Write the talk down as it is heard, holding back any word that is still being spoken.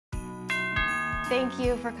Thank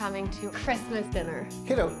you for coming to Christmas dinner.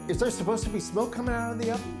 Kiddo, is there supposed to be smoke coming out of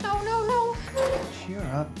the oven? No, no, no. Cheer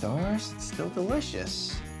up, Doris. It's still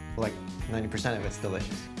delicious. Like 90% of it's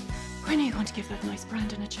delicious. When are you going to give that nice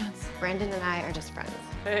Brandon a chance? Brandon and I are just friends.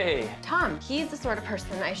 Hey. Tom, he's the sort of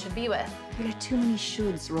person I should be with. You let too many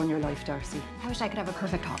shoulds run your life, Darcy. I wish I could have a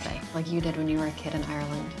perfect holiday, like you did when you were a kid in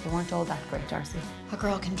Ireland. You weren't all that great, Darcy. A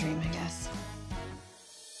girl can dream, I guess.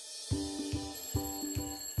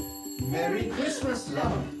 Merry Christmas,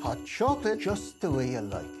 love. Hot chocolate, just the way you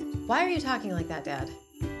like it. Why are you talking like that, Dad?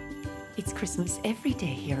 It's Christmas every day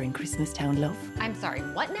here in Christmastown, love. I'm sorry,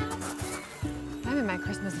 what now? I'm in my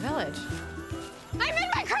Christmas village. I'm in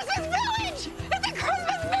my Christmas village! It's a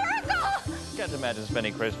Christmas miracle! Can't imagine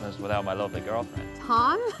spending Christmas without my lovely girlfriend.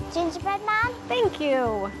 Tom? Gingerbread man? Thank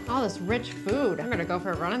you. All this rich food. I'm gonna go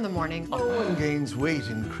for a run in the morning. No one gains weight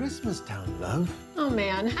in Christmastown, love. Oh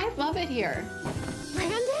man, I love it here.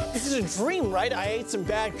 Brandon? This is a dream, right? I ate some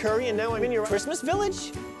bad curry and now I'm in your Christmas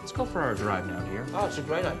village? Let's go for our drive down here. Oh, it's a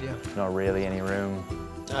great idea. Not really any room.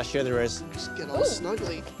 Ah, sure there is. Just get all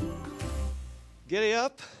snuggly. Giddy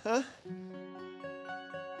up, huh?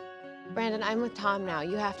 Brandon, I'm with Tom now.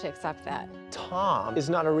 You have to accept that. Tom is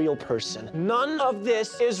not a real person. None of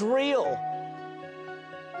this is real.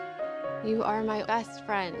 You are my best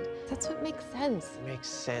friend. That's what makes sense. Makes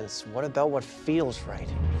sense. What about what feels right?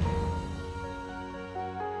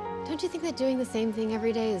 Don't you think that doing the same thing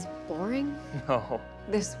every day is boring? No.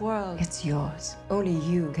 This world, it's yours. Only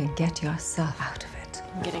you can get yourself out of it.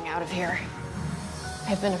 I'm getting out of here.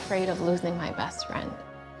 I've been afraid of losing my best friend,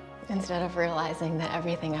 instead of realizing that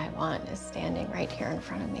everything I want is standing right here in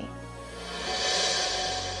front of me.